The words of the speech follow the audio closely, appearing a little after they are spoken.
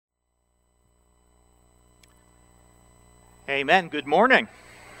Amen. Good morning.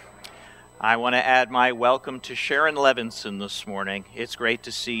 I want to add my welcome to Sharon Levinson this morning. It's great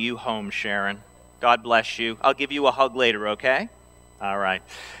to see you home, Sharon. God bless you. I'll give you a hug later, okay? All right.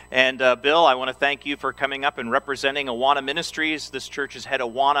 And Bill, I want to thank you for coming up and representing Awana Ministries. This church has had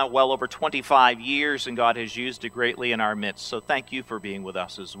Awana well over 25 years, and God has used it greatly in our midst. So thank you for being with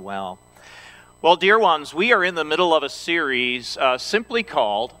us as well. Well, dear ones, we are in the middle of a series simply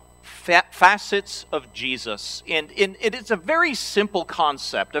called Facets of Jesus. And it's a very simple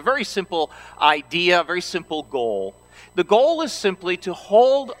concept, a very simple idea, a very simple goal. The goal is simply to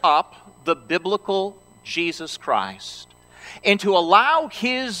hold up the biblical Jesus Christ and to allow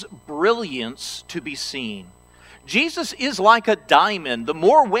his brilliance to be seen. Jesus is like a diamond. The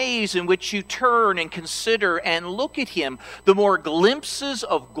more ways in which you turn and consider and look at him, the more glimpses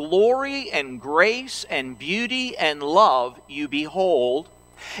of glory and grace and beauty and love you behold.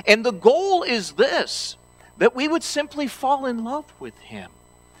 And the goal is this, that we would simply fall in love with him.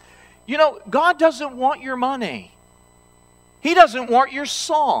 You know, God doesn't want your money. He doesn't want your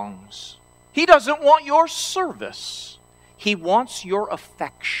songs. He doesn't want your service. He wants your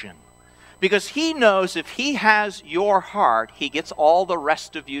affection. Because he knows if he has your heart, he gets all the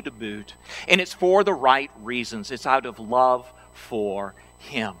rest of you to boot. And it's for the right reasons. It's out of love for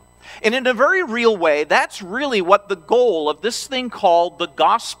him. And in a very real way, that's really what the goal of this thing called the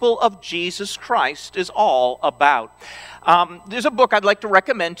Gospel of Jesus Christ is all about. There's a book I'd like to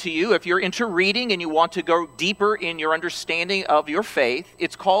recommend to you if you're into reading and you want to go deeper in your understanding of your faith.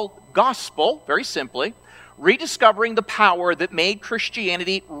 It's called Gospel, very simply, Rediscovering the Power That Made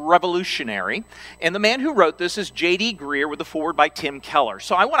Christianity Revolutionary. And the man who wrote this is J.D. Greear with a foreword by Tim Keller.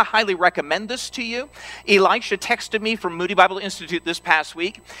 So I want to highly recommend this to you. Elisha texted me from Moody Bible Institute this past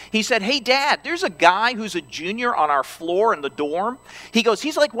week. He said, "Hey, Dad, there's a guy who's a junior on our floor in the dorm." He goes,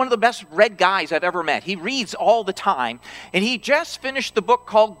 "He's like one of the best read guys I've ever met. He reads all the time. And he just finished the book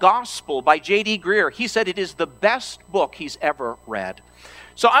called Gospel by J.D. Greear. He said it is the best book he's ever read."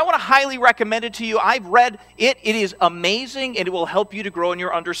 So I want to highly recommend it to you. I've read it. It is amazing, and it will help you to grow in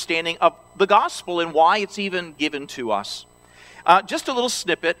your understanding of the gospel and why it's even given to us. Just a little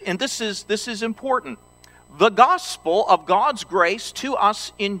snippet, and this is important. The gospel of God's grace to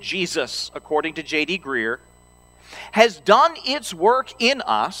us in Jesus, according to J.D. Greear, has done its work in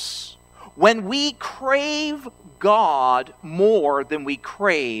us when we crave God more than we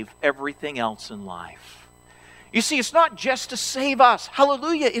crave everything else in life. You see, it's not just to save us.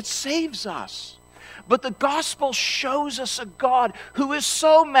 Hallelujah, it saves us. But the gospel shows us a God who is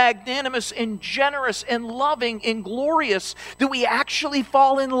so magnanimous and generous and loving and glorious that we actually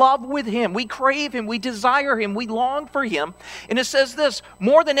fall in love with him. We crave him, we desire him, we long for him. And it says this,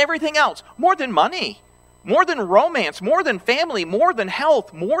 more than everything else, more than money, more than romance, more than family, more than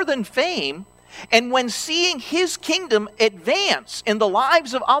health, more than fame. And when seeing his kingdom advance in the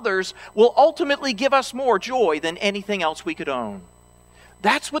lives of others will ultimately give us more joy than anything else we could own.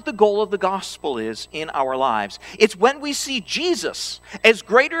 That's what the goal of the gospel is in our lives. It's when we see Jesus as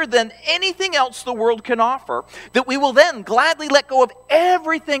greater than anything else the world can offer that we will then gladly let go of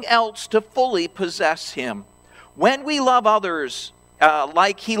everything else to fully possess him. When we love others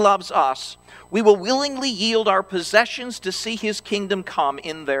like he loves us, we will willingly yield our possessions to see his kingdom come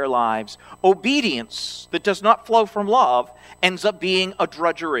in their lives. Obedience that does not flow from love ends up being a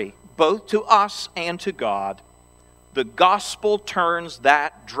drudgery, both to us and to God. The gospel turns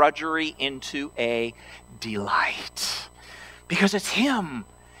that drudgery into a delight. Because it's him.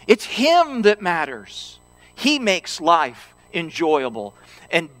 It's him that matters. He makes life enjoyable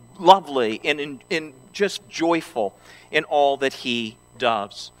and lovely and just joyful in all that he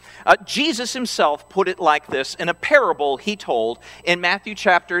does. Jesus himself put it like this in a parable he told in Matthew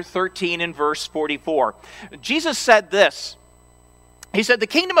chapter 13 and verse 44. Jesus said this. He said, "The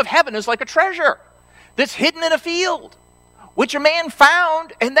kingdom of heaven is like a treasure that's hidden in a field, which a man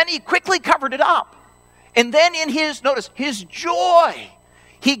found, and then he quickly covered it up. And then in his joy,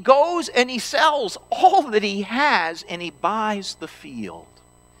 he goes and he sells all that he has and he buys the field."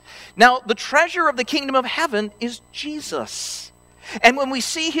 Now, the treasure of the kingdom of heaven is Jesus. And when we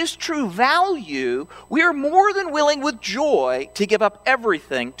see his true value, we are more than willing with joy to give up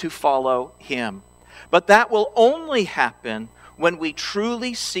everything to follow him. But that will only happen when we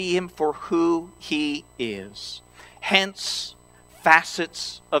truly see him for who he is. Hence,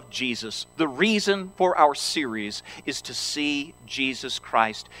 Facets of Jesus. The reason for our series is to see Jesus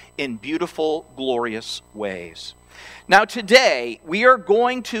Christ in beautiful, glorious ways. Now today, we are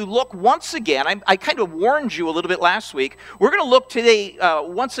going to look once again, I kind of warned you a little bit last week, we're going to look today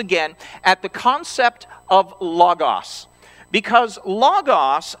once again at the concept of logos. Because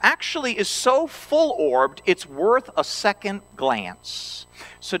Logos actually is so full-orbed, it's worth a second glance.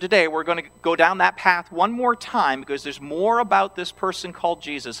 So today we're going to go down that path one more time because there's more about this person called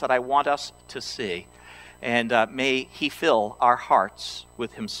Jesus that I want us to see. And may he fill our hearts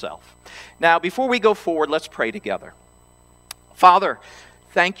with himself. Now, before we go forward, let's pray together. Father,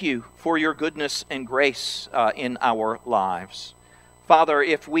 thank you for your goodness and grace in our lives. Father,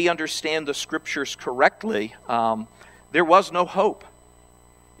 if we understand the Scriptures correctly, there was no hope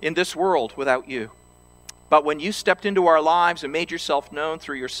in this world without you. But when you stepped into our lives and made yourself known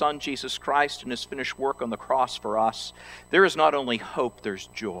through your Son, Jesus Christ, and his finished work on the cross for us, there is not only hope, there's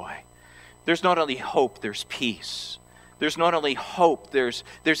joy. There's not only hope, there's peace. There's not only hope, there's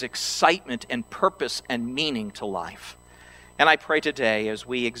excitement and purpose and meaning to life. And I pray today, as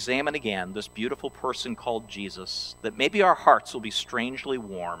we examine again this beautiful person called Jesus, that maybe our hearts will be strangely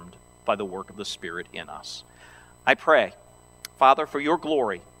warmed by the work of the Spirit in us. I pray, Father, for your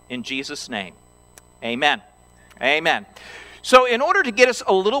glory, in Jesus' name. Amen. Amen. So in order to get us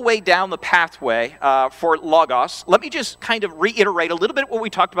a little way down the pathway for Logos, let me just kind of reiterate a little bit what we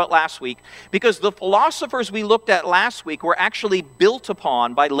talked about last week, because the philosophers we looked at last week were actually built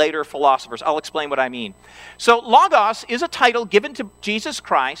upon by later philosophers. I'll explain what I mean. So Logos is a title given to Jesus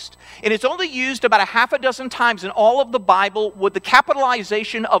Christ, and it's only used about a half a dozen times in all of the Bible with the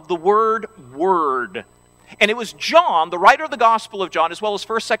capitalization of the word "word." And it was John, the writer of the Gospel of John, as well as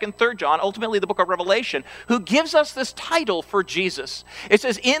 1st, 2nd, 3rd John, ultimately the book of Revelation, who gives us this title for Jesus. It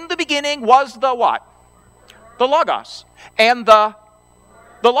says, in the beginning was the what? The Logos. And the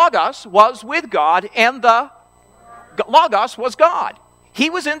Logos was with God, and the Logos was God. He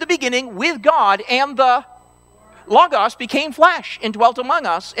was in the beginning with God, and the Logos became flesh and dwelt among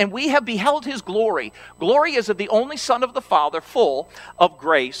us, and we have beheld his glory. Glory is of the only Son of the Father, full of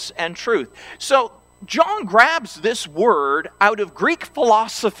grace and truth. So John grabs this word out of Greek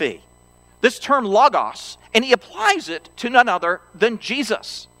philosophy, this term logos, and he applies it to none other than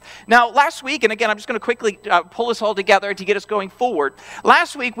Jesus. Now, last week, and again, I'm just going to quickly pull this all together to get us going forward.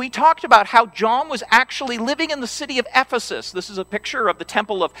 Last week, we talked about how John was actually living in the city of Ephesus. This is a picture of the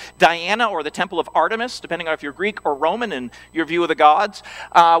temple of Diana or the temple of Artemis, depending on if you're Greek or Roman in your view of the gods.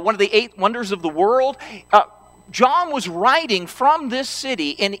 One of the 8 wonders of the world. John was writing from this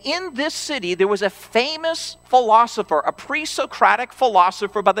city, and in this city there was a famous philosopher, a pre-Socratic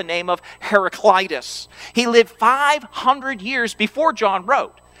philosopher by the name of Heraclitus. He lived 500 years before John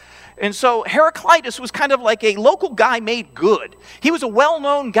wrote. And so Heraclitus was kind of like a local guy made good. He was a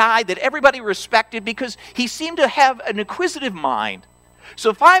well-known guy that everybody respected because he seemed to have an inquisitive mind.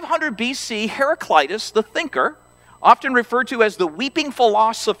 So 500 BC, Heraclitus, the thinker, often referred to as the weeping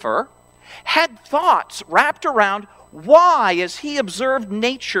philosopher, had thoughts wrapped around why, as he observed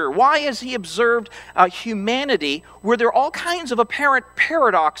nature, why, as he observed humanity, were there all kinds of apparent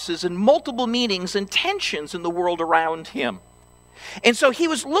paradoxes and multiple meanings and tensions in the world around him. And so he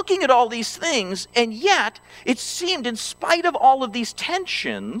was looking at all these things, and yet it seemed, in spite of all of these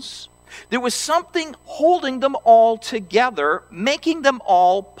tensions, there was something holding them all together, making them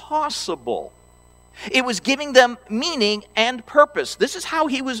all possible. It was giving them meaning and purpose. This is how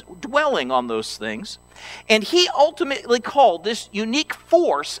he was dwelling on those things. And he ultimately called this unique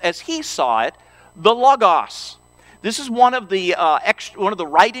force, as he saw it, the Logos. This is one of the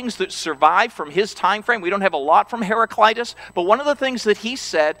writings that survived from his time frame. We don't have a lot from Heraclitus, but one of the things that he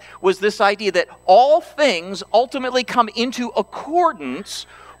said was this idea that all things ultimately come into accordance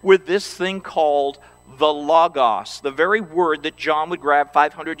with this thing called the Logos, the very word that John would grab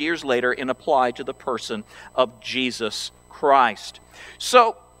 500 years later and apply to the person of Jesus Christ.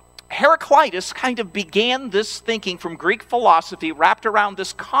 So Heraclitus kind of began this thinking from Greek philosophy wrapped around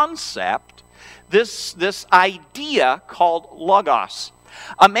this concept, this idea called Logos.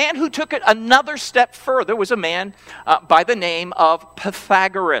 A man who took it another step further was a man by the name of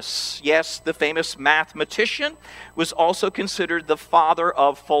Pythagoras. Yes, the famous mathematician was also considered the father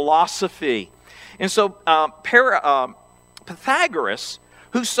of philosophy. And so Pythagoras,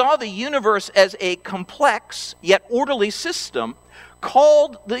 who saw the universe as a complex yet orderly system,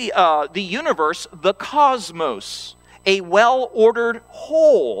 called the universe the cosmos, a well-ordered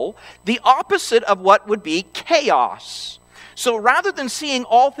whole, the opposite of what would be chaos. So rather than seeing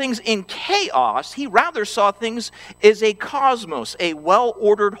all things in chaos, he rather saw things as a cosmos, a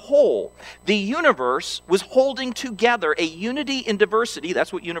well-ordered whole. The universe was holding together a unity in diversity,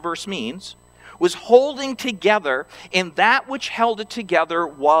 that's what universe means, was holding together, and that which held it together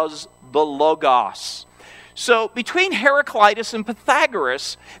was the Logos. So between Heraclitus and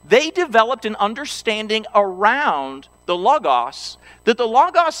Pythagoras, they developed an understanding around the Logos, that the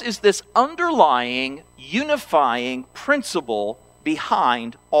Logos is this underlying, unifying principle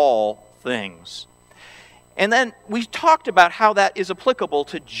behind all things. And then we talked about how that is applicable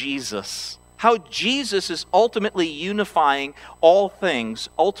to Jesus, how Jesus is ultimately unifying all things,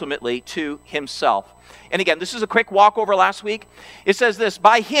 ultimately to himself. And again, this is a quick walkover last week. It says this,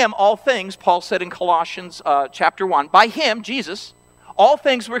 by him all things, Paul said in Colossians chapter 1, by him, Jesus, all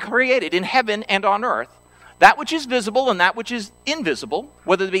things were created in heaven and on earth, that which is visible and that which is invisible,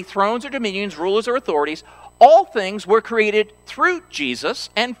 whether they be thrones or dominions, rulers or authorities, all things were created through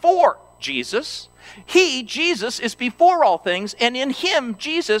Jesus and for Jesus. He, Jesus, is before all things, and in him,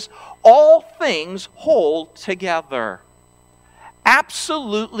 Jesus, all things hold together.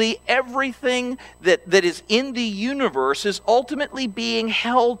 Absolutely everything that is in the universe is ultimately being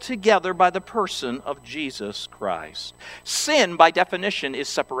held together by the person of Jesus Christ. Sin, by definition, is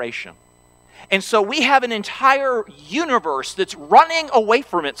separation. And so we have an entire universe that's running away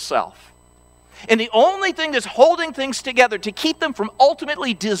from itself. And the only thing that's holding things together to keep them from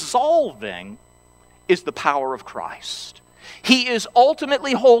ultimately dissolving is the power of Christ. He is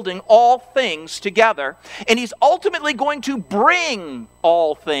ultimately holding all things together, and he's ultimately going to bring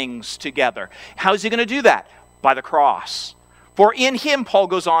all things together. How is he going to do that? By the cross. For in him, Paul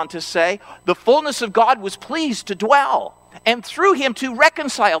goes on to say, the fullness of God was pleased to dwell, and through him to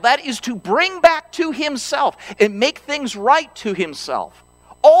reconcile. That is to bring back to himself and make things right to himself.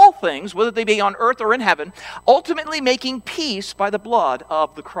 All things, whether they be on earth or in heaven, ultimately making peace by the blood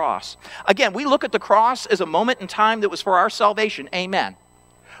of the cross. Again, we look at the cross as a moment in time that was for our salvation. Amen.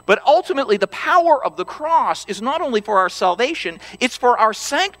 But ultimately, the power of the cross is not only for our salvation, it's for our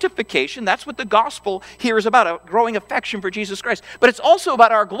sanctification. That's what the gospel here is about, a growing affection for Jesus Christ. But it's also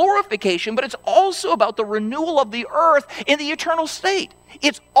about our glorification, but it's also about the renewal of the earth in the eternal state.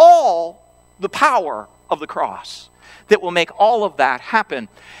 It's all the power of the cross that will make all of that happen.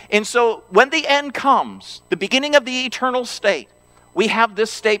 And so when the end comes, the beginning of the eternal state, we have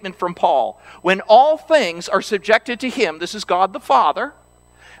this statement from Paul. When all things are subjected to him, this is God the Father,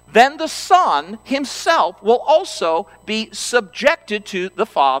 then the Son himself will also be subjected to the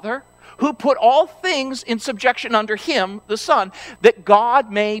Father, who put all things in subjection under him, the Son, that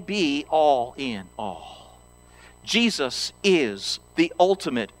God may be all in all. Jesus is the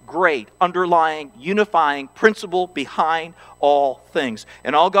ultimate, great, underlying, unifying principle behind all things.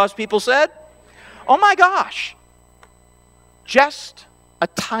 And all God's people said, oh my gosh, just a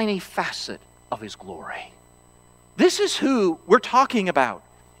tiny facet of his glory. This is who we're talking about.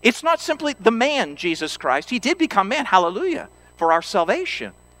 It's not simply the man, Jesus Christ. He did become man, hallelujah, for our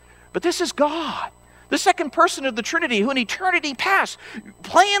salvation. But this is God, the second person of the Trinity, who in eternity past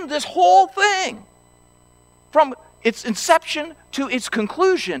planned this whole thing from its inception to its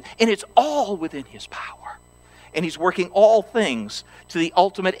conclusion, and it's all within his power. And he's working all things to the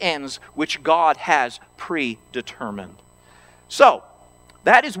ultimate ends which God has predetermined. So,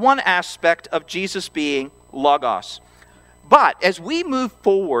 that is one aspect of Jesus being Logos. But as we move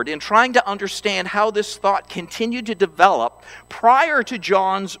forward in trying to understand how this thought continued to develop prior to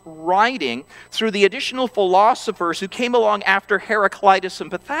John's writing through the additional philosophers who came along after Heraclitus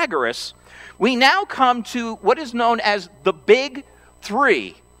and Pythagoras, we now come to what is known as the Big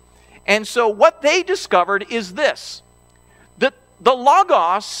Three. And so what they discovered is this, that the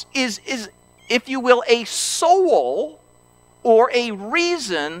Logos is, if you will, a soul or a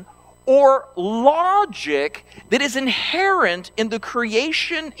reason or logic that is inherent in the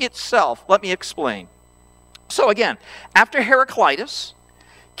creation itself. Let me explain. So again, after Heraclitus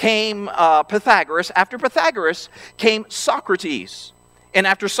came Pythagoras. After Pythagoras came Socrates. And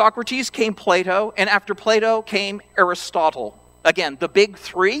after Socrates came Plato. And after Plato came Aristotle. Again, the big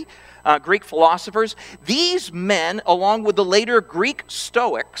three Greek philosophers. These men, along with the later Greek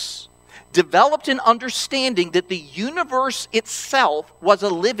Stoics, developed an understanding that the universe itself was a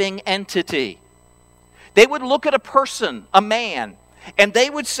living entity. They would look at a person, a man, and they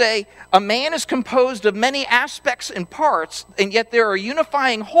would say, a man is composed of many aspects and parts, and yet they're a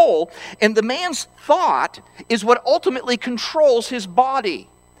unifying whole, and the man's thought is what ultimately controls his body.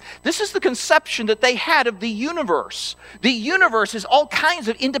 This is the conception that they had of the universe. The universe is all kinds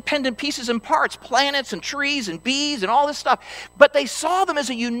of independent pieces and parts, planets and trees and bees and all this stuff. But they saw them as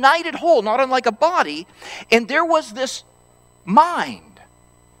a united whole, not unlike a body. And there was this mind,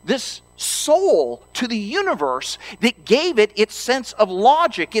 this soul to the universe that gave it its sense of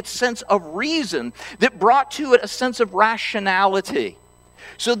logic, its sense of reason, that brought to it a sense of rationality.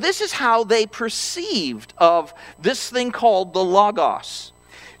 So this is how they perceived of this thing called the Logos.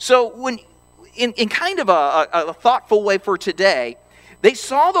 So when, in kind of a thoughtful way for today, They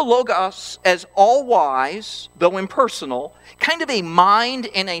saw the Logos as all-wise, though impersonal, kind of a mind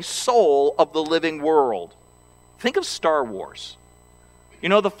and a soul of the living world. Think of Star Wars. You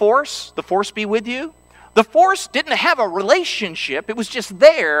know the Force? The Force be with you? The Force didn't have a relationship. It was just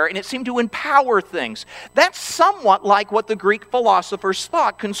there, and it seemed to empower things. That's somewhat like what the Greek philosophers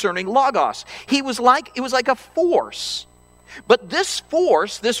thought concerning Logos. It was like a force. But this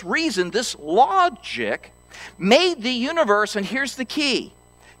force, this reason, this logic, made the universe, and here's the key,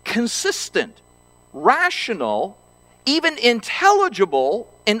 consistent, rational, even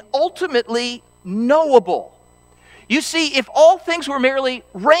intelligible, and ultimately knowable. You see, if all things were merely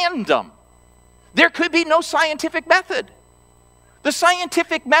random, there could be no scientific method. The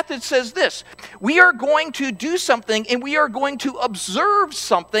scientific method says this: we are going to do something and we are going to observe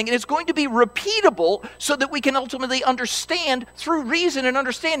something, and it's going to be repeatable so that we can ultimately understand through reason and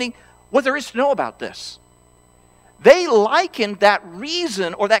understanding what there is to know about this. They likened that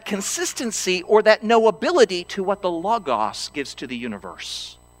reason or that consistency or that knowability to what the Logos gives to the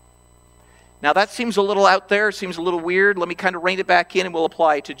universe. Now that seems a little out there, seems a little weird. Let me kind of rein it back in and we'll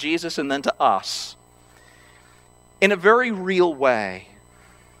apply it to Jesus and then to us. In a very real way,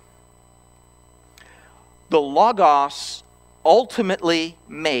 the Logos ultimately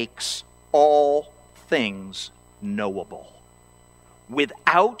makes all things knowable.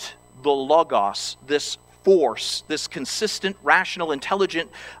 Without the Logos, this force, this consistent, rational, intelligent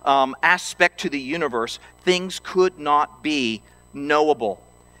aspect to the universe, things could not be knowable.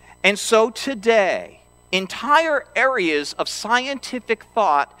 And so today, entire areas of scientific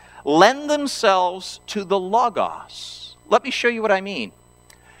thought lend themselves to the Logos. Let me show you what I mean.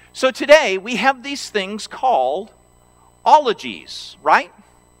 So today, we have these things called ologies, right?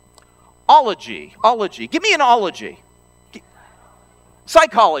 Ology. Give me an ology.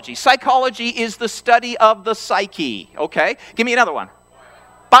 Psychology. Psychology is the study of the psyche, okay? Give me another one.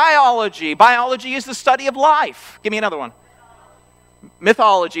 Biology. Biology is the study of life. Give me another one.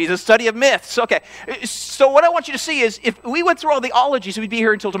 Mythology is the study of myths. Okay, so what I want you to see is if we went through all the ologies, we'd be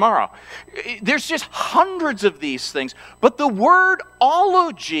here until tomorrow. There's just hundreds of these things. But the word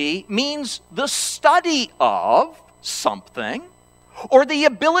ology means the study of something or the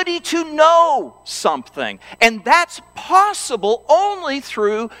ability to know something. And that's possible only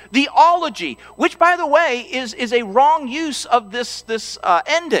through the ology, which, by the way, is a wrong use of this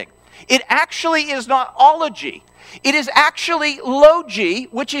ending. It actually is not ology. It is actually logi,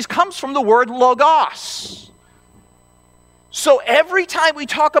 which comes from the word logos. So every time we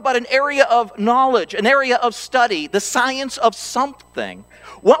talk about an area of knowledge, an area of study, the science of something,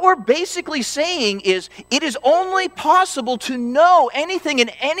 what we're basically saying is it is only possible to know anything in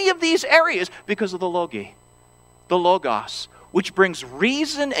any of these areas because of the logi, the logos, which brings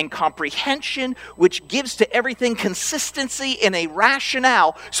reason and comprehension, which gives to everything consistency and a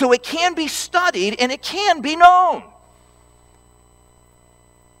rationale, so it can be studied and it can be known.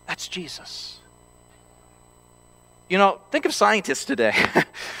 That's Jesus. You know, think of scientists today.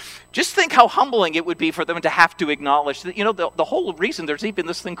 Just think how humbling it would be for them to have to acknowledge that, you know, the whole reason there's even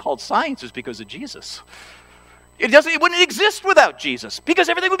this thing called science is because of Jesus. It wouldn't exist without Jesus, because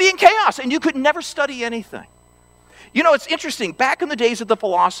everything would be in chaos and you could never study anything. You know, it's interesting. Back in the days of the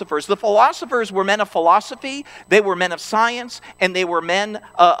philosophers were men of philosophy, they were men of science, and they were men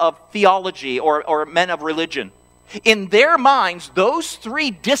of theology or men of religion. In their minds, those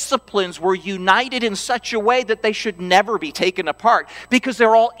three disciplines were united in such a way that they should never be taken apart because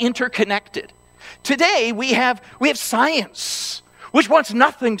they're all interconnected. Today, we have science, which wants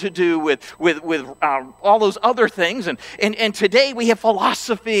nothing to do with all those other things. And today we have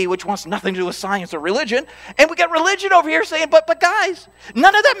philosophy, which wants nothing to do with science or religion. And we got religion over here saying, but guys,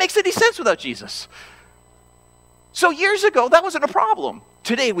 none of that makes any sense without Jesus. So years ago, that wasn't a problem.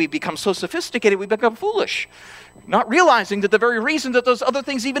 Today we become so sophisticated, we become foolish, not realizing that the very reason that those other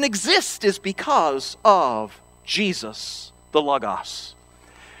things even exist is because of Jesus, the Logos.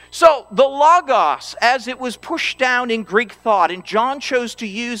 So the Logos, as it was pushed down in Greek thought, and John chose to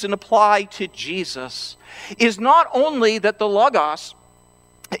use and apply to Jesus, is not only that the Logos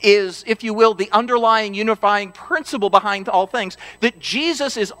is, if you will, the underlying unifying principle behind all things, that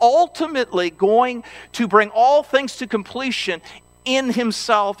Jesus is ultimately going to bring all things to completion in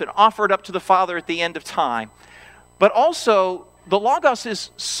himself and offer it up to the Father at the end of time. But also, the Logos is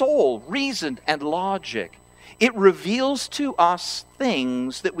soul, reason, and logic. It reveals to us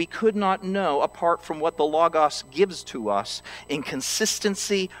things that we could not know apart from what the Logos gives to us in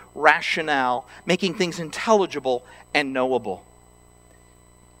consistency, rationale, making things intelligible and knowable.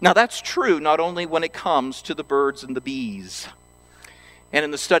 Now that's true not only when it comes to the birds and the bees, and in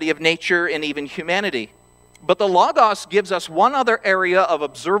the study of nature and even humanity. But the Logos gives us one other area of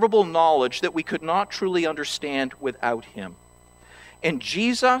observable knowledge that we could not truly understand without him. And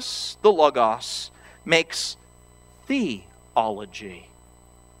Jesus, the Logos, makes theology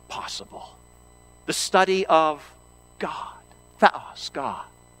possible. The study of God. Theos, God.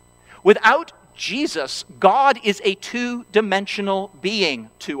 Without Jesus, God is a two-dimensional being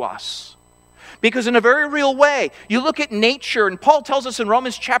to us. Because in a very real way, you look at nature, and Paul tells us in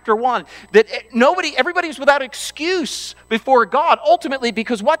Romans chapter 1 that everybody's without excuse before God, ultimately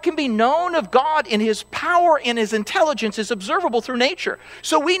because what can be known of God in his power and his intelligence is observable through nature.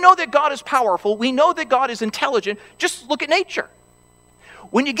 So we know that God is powerful, we know that God is intelligent, just look at nature.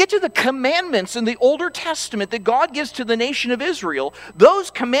 When you get to the commandments in the Older Testament that God gives to the nation of Israel,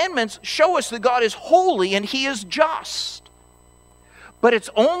 those commandments show us that God is holy and he is just. But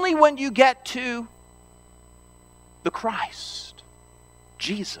it's only when you get to the Christ,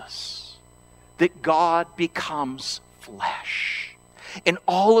 Jesus, that God becomes flesh. And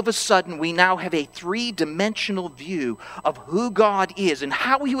all of a sudden, we now have a three-dimensional view of who God is and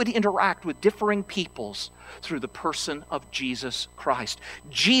how he would interact with differing peoples through the person of Jesus Christ.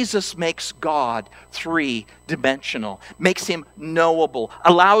 Jesus makes God three-dimensional, makes him knowable,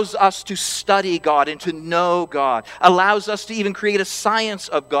 allows us to study God and to know God, allows us to even create a science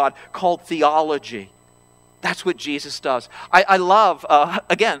of God called theology. That's what Jesus does. I love,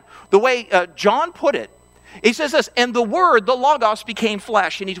 again, the way John put it. He says this, and the Word, the Logos, became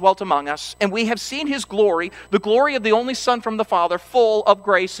flesh, and he dwelt among us, and we have seen his glory, the glory of the only Son from the Father, full of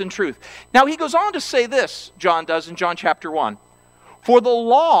grace and truth. Now he goes on to say this, John does in John chapter 1. For the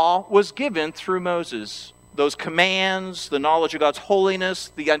law was given through Moses. Those commands, the knowledge of God's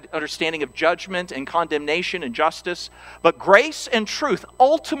holiness, the understanding of judgment and condemnation and justice. But grace and truth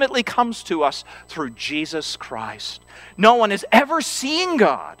ultimately comes to us through Jesus Christ. No one has ever seen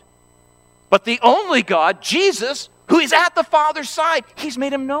God. But the only God, Jesus, who is at the Father's side, he's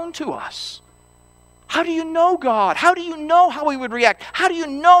made him known to us. How do you know God? How do you know how he would react? How do you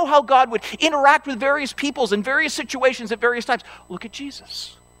know how God would interact with various peoples in various situations at various times? Look at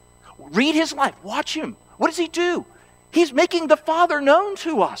Jesus. Read his life. Watch him. What does he do? He's making the Father known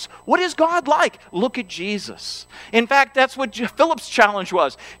to us. What is God like? Look at Jesus. In fact, that's what Philip's challenge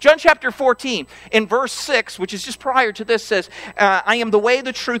was. John chapter 14, in verse 6, which is just prior to this, says, I am the way,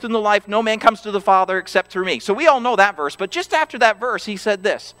 the truth, and the life. No man comes to the Father except through me. So we all know that verse. But just after that verse, he said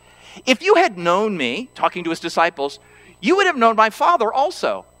this. If you had known me, talking to his disciples, you would have known my Father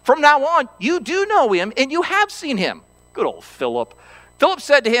also. From now on, you do know him, and you have seen him. Good old Philip. Philip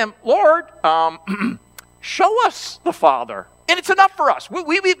said to him, Lord, show us the Father, and it's enough for us. We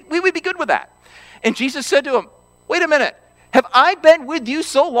would be good with that. And Jesus said to him, wait a minute. Have I been with you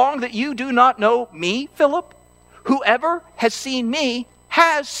so long that you do not know me, Philip? Whoever has seen me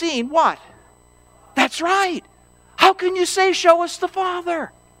has seen what? That's right. How can you say, show us the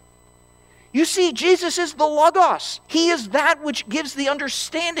Father? You see, Jesus is the Logos. He is that which gives the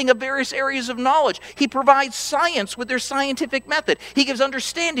understanding of various areas of knowledge. He provides science with their scientific method. He gives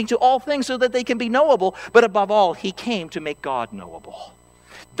understanding to all things so that they can be knowable. But above all, he came to make God knowable.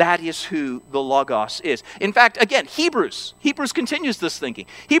 That is who the Logos is. In fact, again, Hebrews continues this thinking.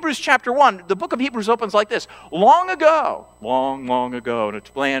 Hebrews chapter 1, the book of Hebrews opens like this. Long ago, long ago, in a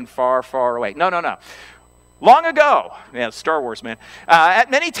land far, far away. No. Long ago, Star Wars, man, at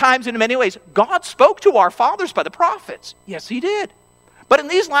many times and in many ways, God spoke to our fathers by the prophets. Yes, he did. But in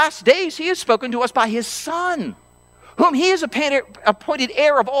these last days, he has spoken to us by his Son, whom he has appointed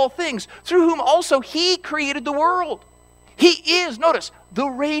heir of all things, through whom also he created the world. He is, notice, the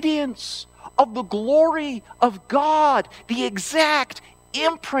radiance of the glory of God, the exact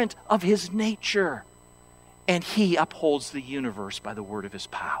imprint of his nature. And he upholds the universe by the word of his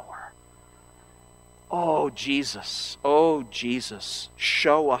power. Oh, Jesus,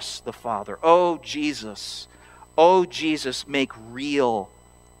 show us the Father. Oh, Jesus, make real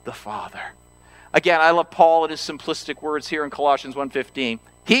the Father. Again, I love Paul and his simplistic words here in Colossians 1:15.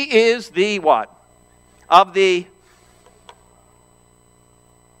 He is the what? Of the...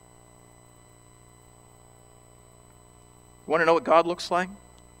 You want to know what God looks like? You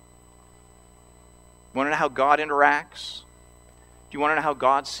want to know how God interacts? Do you want to know how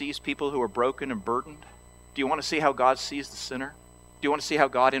God sees people who are broken and burdened? Do you want to see how God sees the sinner? Do you want to see how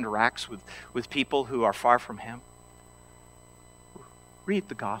God interacts with people who are far from him? Read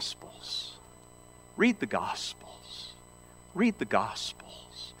the Gospels. Read the Gospels. Read the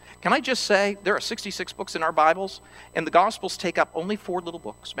Gospels. Can I just say, there are 66 books in our Bibles, and the Gospels take up only 4 little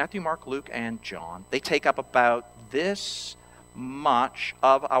books, Matthew, Mark, Luke, and John. They take up about this much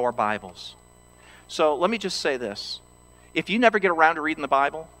of our Bibles. So let me just say this. If you never get around to reading the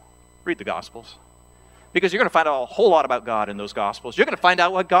Bible, read the Gospels. Because you're going to find out a whole lot about God in those Gospels. You're going to find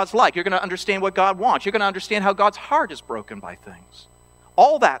out what God's like. You're going to understand what God wants. You're going to understand how God's heart is broken by things.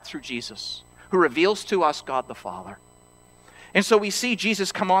 All that through Jesus, who reveals to us God the Father. And so we see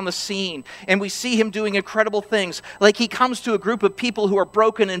Jesus come on the scene, and we see him doing incredible things. Like he comes to a group of people who are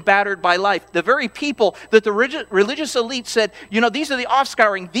broken and battered by life. The very people that the religious elite said, these are the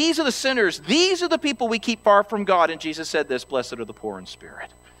offscouring, these are the sinners, these are the people we keep far from God. And Jesus said this, blessed are the poor in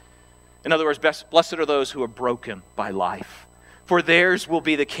spirit. In other words, blessed are those who are broken by life, for theirs will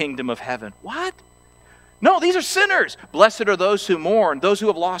be the kingdom of heaven. What? No, these are sinners. Blessed are those who mourn, those who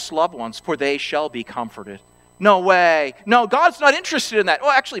have lost loved ones, for they shall be comforted. No way. No, God's not interested in that.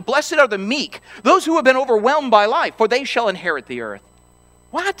 Oh, actually, blessed are the meek, those who have been overwhelmed by life, for they shall inherit the earth.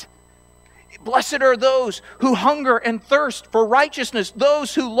 What? Blessed are those who hunger and thirst for righteousness,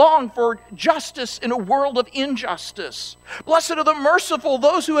 those who long for justice in a world of injustice. Blessed are the merciful,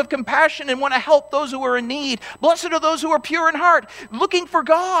 those who have compassion and want to help those who are in need. Blessed are those who are pure in heart, looking for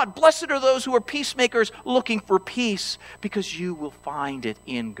God. Blessed are those who are peacemakers, looking for peace, because you will find it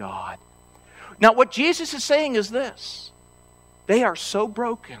in God. Now, what Jesus is saying is this. They are so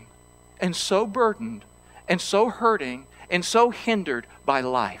broken and so burdened and so hurting and so hindered by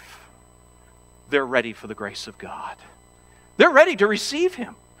life. They're ready for the grace of God. They're ready to receive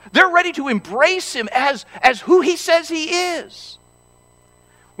him. They're ready to embrace him as who he says he is.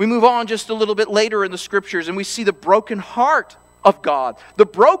 We move on just a little bit later in the scriptures, and we see the broken heart of God. The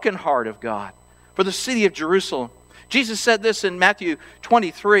broken heart of God for the city of Jerusalem. Jesus said this in Matthew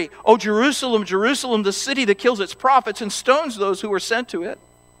 23, "O Jerusalem, Jerusalem, the city that kills its prophets and stones those who are sent to it.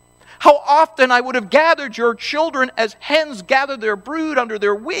 How often I would have gathered your children as hens gather their brood under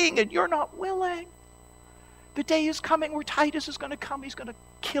their wing, and you're not willing. The day is coming where Titus is going to come. He's going to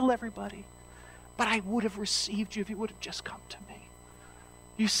kill everybody. But I would have received you if you would have just come to me."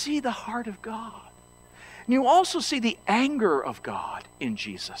 You see the heart of God. And you also see the anger of God in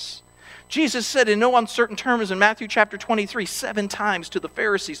Jesus. Jesus said in no uncertain terms in Matthew chapter 23, 7 times to the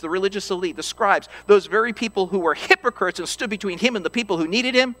Pharisees, the religious elite, the scribes, those very people who were hypocrites and stood between him and the people who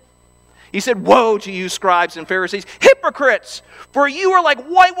needed him. He said, "Woe to you, scribes and Pharisees, hypocrites! For you are like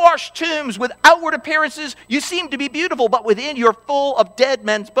whitewashed tombs with outward appearances. You seem to be beautiful, but within you're full of dead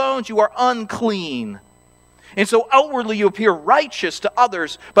men's bones. You are unclean. And so outwardly you appear righteous to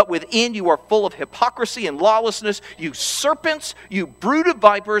others, but within you are full of hypocrisy and lawlessness. You serpents, you brood of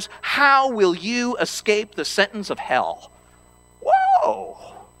vipers, how will you escape the sentence of hell?" Whoa!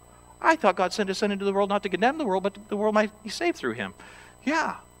 I thought God sent his Son into the world not to condemn the world, but the world might be saved through him.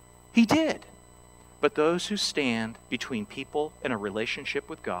 Yeah, he did. But those who stand between people and a relationship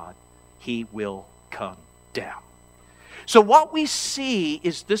with God, he will condemn. So what we see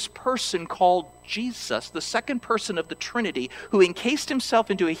is this person called Jesus, the second person of the Trinity, who encased himself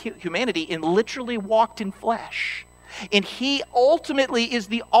into a humanity and literally walked in flesh. And he ultimately is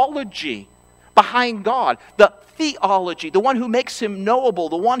the ology behind God, the theology, the one who makes him knowable,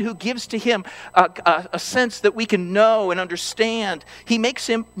 the one who gives to him a sense that we can know and understand. He makes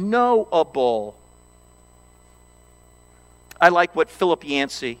him knowable. I like what Philip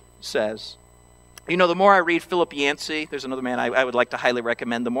Yancey says. The more I read Philip Yancey, there's another man I would like to highly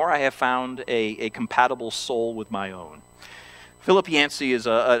recommend, the more I have found a compatible soul with my own. Philip Yancey is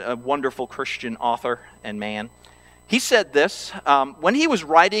a wonderful Christian author and man. He said this, when he was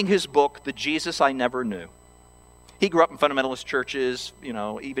writing his book, The Jesus I Never Knew. He grew up in fundamentalist churches,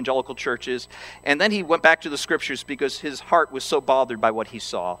 evangelical churches, and then he went back to the scriptures because his heart was so bothered by what he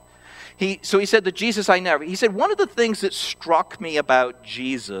saw. So he said, he said, one of the things that struck me about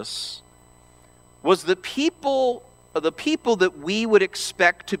Jesus was the people that we would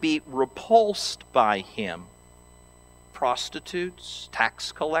expect to be repulsed by him. Prostitutes,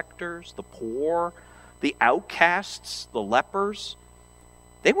 tax collectors, the poor, the outcasts, the lepers.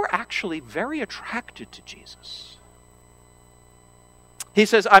 They were actually very attracted to Jesus. He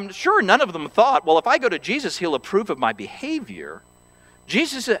says, I'm sure none of them thought, well, if I go to Jesus, he'll approve of my behavior.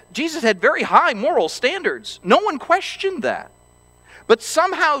 Jesus had very high moral standards. No one questioned that. But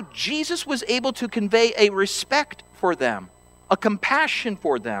somehow Jesus was able to convey a respect for them, a compassion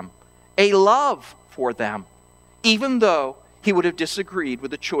for them, a love for them, even though he would have disagreed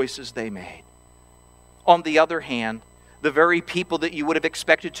with the choices they made. On the other hand, the very people that you would have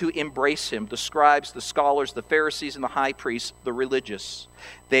expected to embrace him, the scribes, the scholars, the Pharisees, and the high priests, the religious,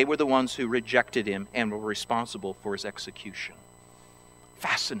 they were the ones who rejected him and were responsible for his execution.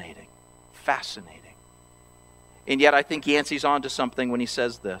 Fascinating. Fascinating. And yet I think Yancey's on to something when he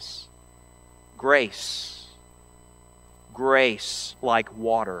says this. Grace, like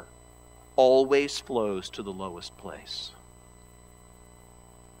water, always flows to the lowest place.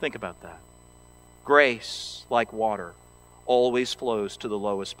 Think about that. Grace, like water, always flows to the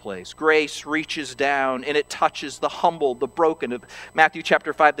lowest place. Grace reaches down and it touches the humble, the broken. Of Matthew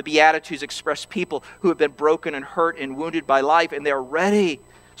chapter 5, the Beatitudes express people who have been broken and hurt and wounded by life, and they're ready,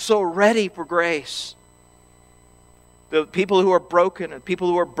 so ready for grace. The people who are broken and people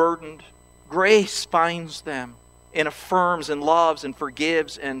who are burdened, grace finds them and affirms and loves and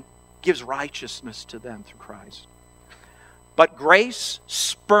forgives and gives righteousness to them through Christ. But grace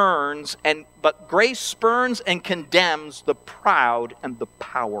spurns and condemns the proud and the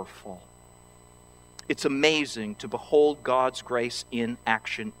powerful. It's amazing to behold God's grace in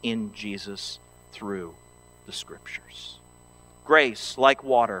action in Jesus through the Scriptures. Grace, like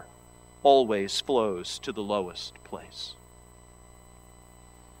water, always flows to the lowest place.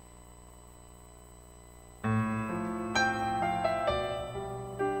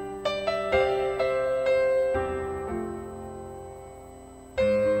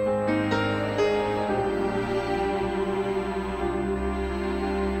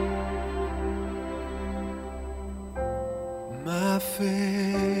 My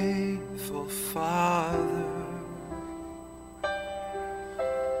faithful Father,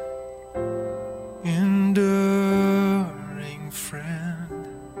 enduring friend,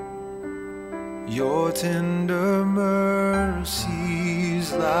 your tender mercies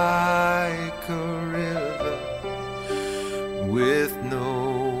like a river with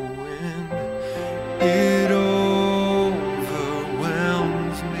no end, it overwhelms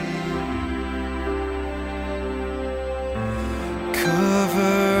me.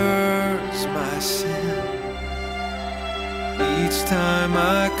 Covers my sin each time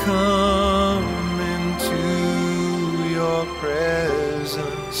I come into your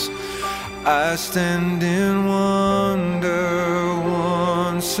presence. I stand in wonder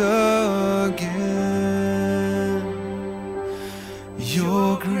once again.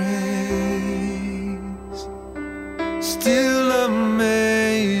 Your grace still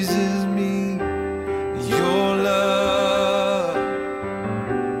amazes me. Your love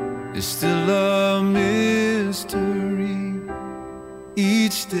is still a mystery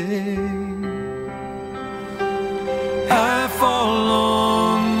each day. I fall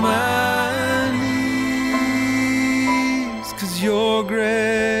on my knees, 'cause your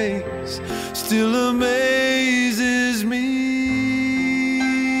grace still amazes me.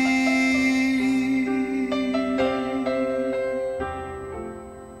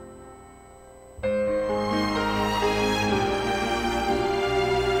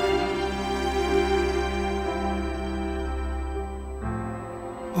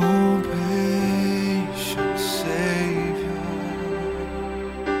 Oh, patient Savior,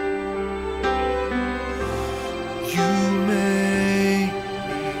 you make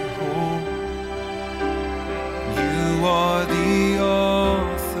me whole. You are the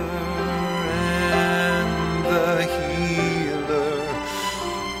author and the healer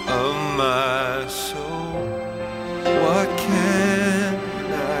of my soul. What can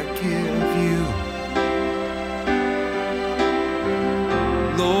I give you?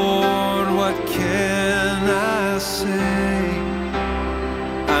 Lord, what can I say?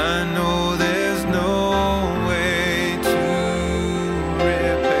 I know there's no way to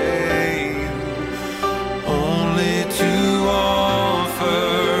repay you, only to offer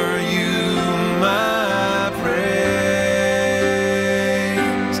you my praise.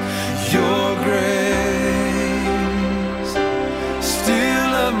 Your grace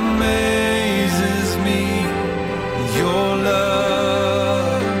still amazes me. Your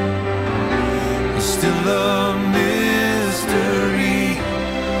love is still a mystery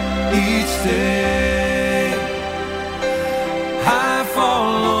each day. I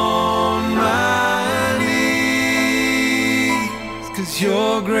fall on my knees, 'cause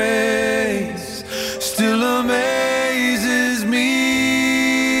your grace still amazes me.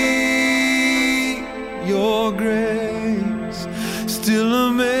 Your grace still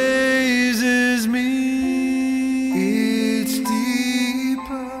amazes me. It's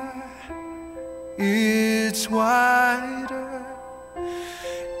deeper, it's wider,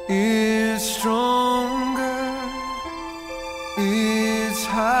 it's stronger, it's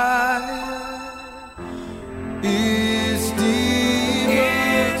higher, it's deeper,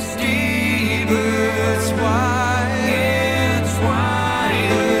 it's wider, it's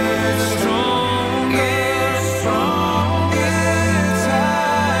stronger, it's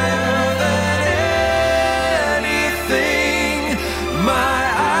higher than anything my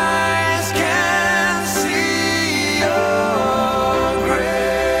eyes can see. Your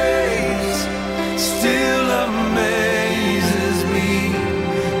grace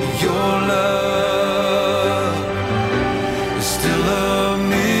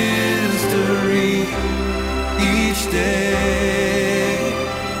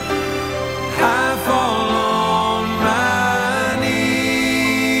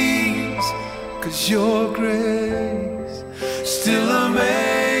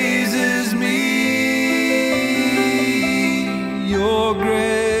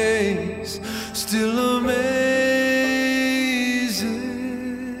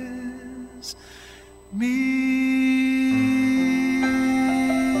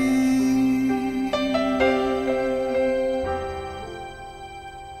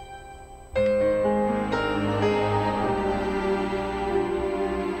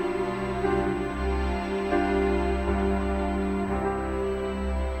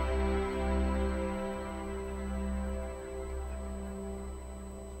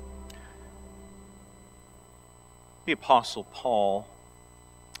The Apostle Paul,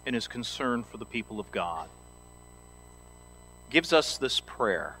 in his concern for the people of God, gives us this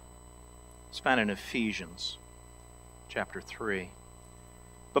prayer. It's found in Ephesians chapter 3.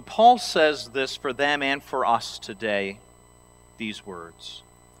 But Paul says this for them and for us today, these words.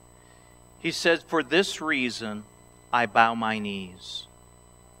 He says, "For this reason I bow my knees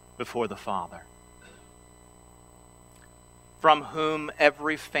before the Father, from whom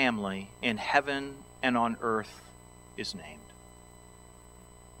every family in heaven and on earth is named,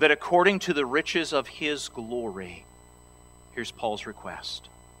 that according to the riches of his glory," here's Paul's request,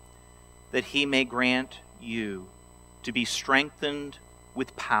 "that he may grant you to be strengthened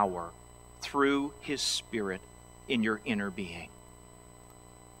with power through his Spirit in your inner being,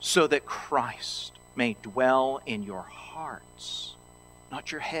 so that Christ may dwell in your hearts," not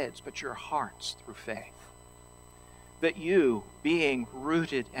your heads, but your hearts through faith, "that you, being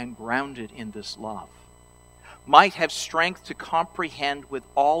rooted and grounded in this love, might have strength to comprehend with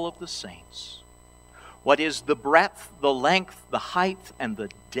all of the saints what is the breadth, the length, the height, and the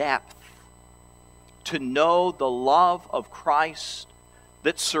depth, to know the love of Christ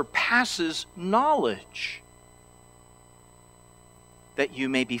that surpasses knowledge, that you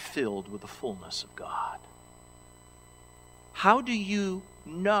may be filled with the fullness of God." How do you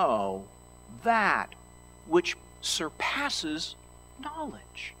know that which surpasses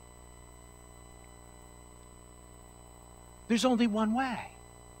knowledge? There's only one way.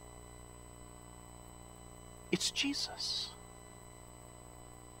 It's Jesus.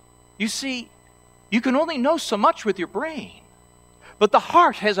 You see, you can only know so much with your brain, but the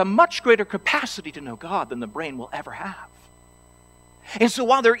heart has a much greater capacity to know God than the brain will ever have. And so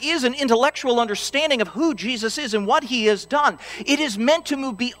while there is an intellectual understanding of who Jesus is and what he has done, it is meant to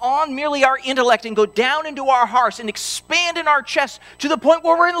move beyond merely our intellect and go down into our hearts and expand in our chest to the point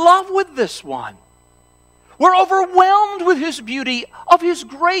where we're in love with this one. We're overwhelmed with his beauty, of his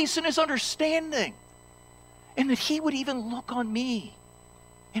grace and his understanding. And that he would even look on me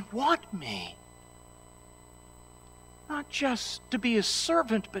and want me. Not just to be his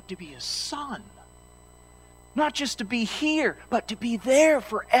servant, but to be his son. Not just to be here, but to be there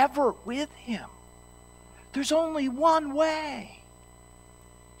forever with him. There's only one way.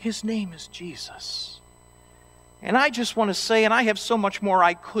 His name is Jesus. And I just want to say, and I have so much more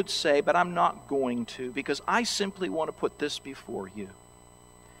I could say, but I'm not going to, because I simply want to put this before you.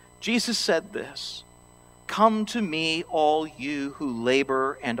 Jesus said this, "Come to me, all you who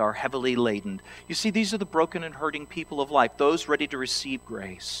labor and are heavily laden." You see, these are the broken and hurting people of life, those ready to receive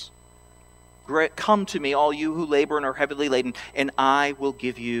grace. "Come to me, all you who labor and are heavily laden, and I will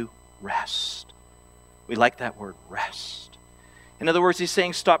give you rest." We like that word, rest. In other words, he's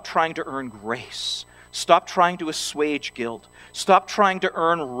saying stop trying to earn grace. Stop trying to assuage guilt. Stop trying to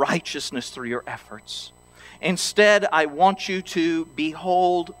earn righteousness through your efforts. Instead, I want you to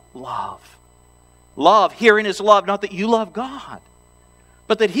behold love. Love, herein is love, not that you love God,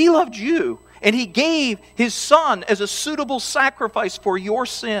 but that he loved you, and he gave his son as a suitable sacrifice for your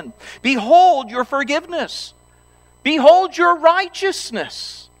sin. Behold your forgiveness. Behold your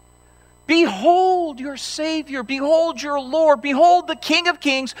righteousness. Behold your Savior. Behold your Lord. Behold the King of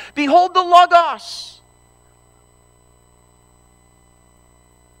Kings. Behold the Logos.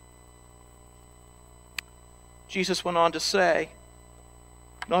 Jesus went on to say,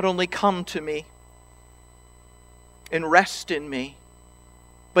 not only come to me and rest in me,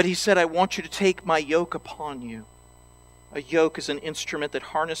 but he said, I want you to take my yoke upon you. A yoke is an instrument that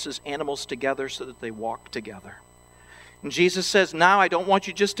harnesses animals together so that they walk together. And Jesus says, now I don't want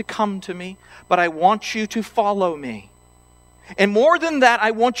you just to come to me, but I want you to follow me. And more than that,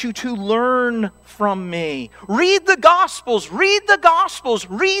 I want you to learn from me. Read the Gospels, read the Gospels,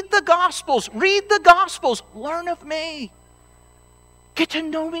 read the Gospels, read the Gospels. Learn of me. Get to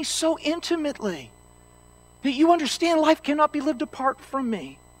know me so intimately that you understand life cannot be lived apart from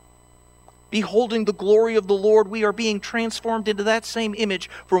me. Beholding the glory of the Lord, we are being transformed into that same image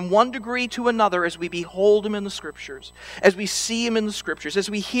from one degree to another as we behold him in the Scriptures, as we see him in the Scriptures, as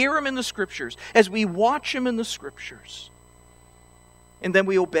we hear him in the Scriptures, as we watch him in the Scriptures. And then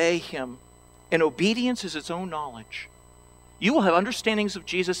we obey him. And obedience is its own knowledge. You will have understandings of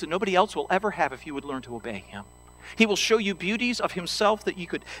Jesus that nobody else will ever have if you would learn to obey him. He will show you beauties of himself that you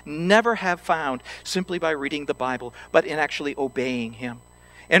could never have found simply by reading the Bible, but in actually obeying him.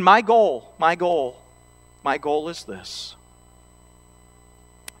 And my goal is this: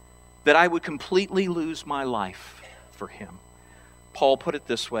 that I would completely lose my life for him. Paul put it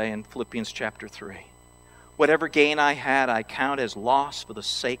this way in Philippians chapter 3. Whatever gain I had, I count as loss for the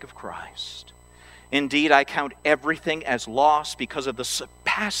sake of Christ. Indeed, I count everything as loss because of the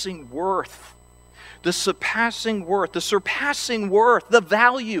surpassing worth, the surpassing worth, the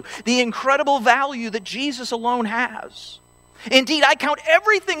value, the incredible value that Jesus alone has. Indeed, I count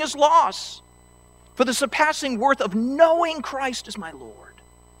everything as loss for the surpassing worth of knowing Christ as my Lord.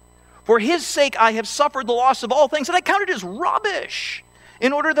 For his sake I have suffered the loss of all things, and I count it as rubbish,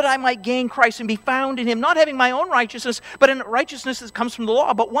 in order that I might gain Christ and be found in him, not having my own righteousness, but a righteousness that comes from the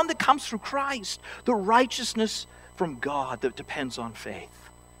law, but one that comes through Christ, the righteousness from God that depends on faith,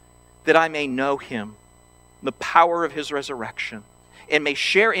 that I may know him, the power of his resurrection, and may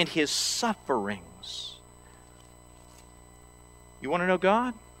share in his sufferings. You want to know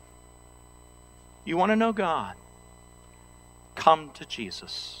God? You want to know God? Come to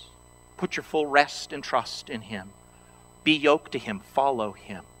Jesus. Put your full rest and trust in him. Be yoked to him. Follow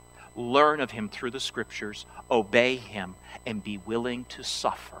him. Learn of him through the scriptures. Obey him. And be willing to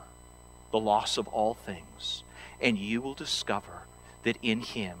suffer the loss of all things. And you will discover that in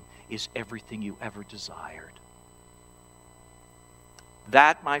him is everything you ever desired.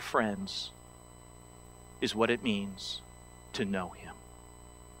 That, my friends, is what it means to know him.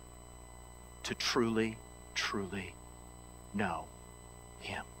 To truly, truly know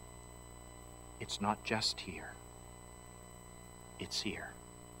him. It's not just here. It's here.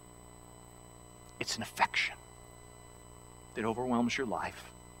 It's an affection that overwhelms your life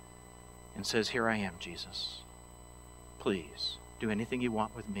and says, here I am, Jesus. Please, do anything you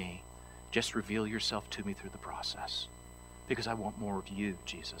want with me. Just reveal yourself to me through the process. Because I want more of you,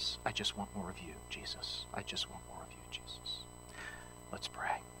 Jesus. I just want more of you, Jesus. I just want more of you, Jesus. Let's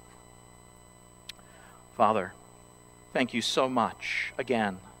pray. Father, thank you so much,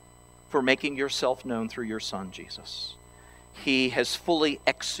 again, for making yourself known through your Son, Jesus. He has fully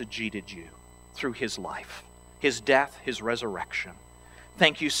exegeted you through his life, his death, his resurrection.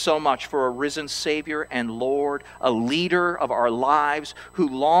 Thank you so much for a risen Savior and Lord, a leader of our lives who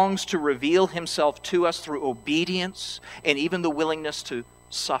longs to reveal himself to us through obedience and even the willingness to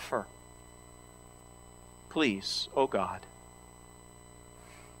suffer. Please, oh God,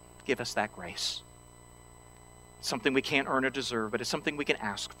 give us that grace. It's something we can't earn or deserve, but it's something we can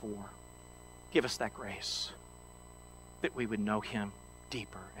ask for. Give us that grace that we would know him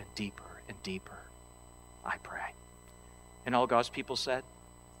deeper and deeper and deeper, I pray. And all God's people said,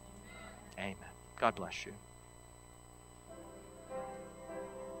 amen. God bless you.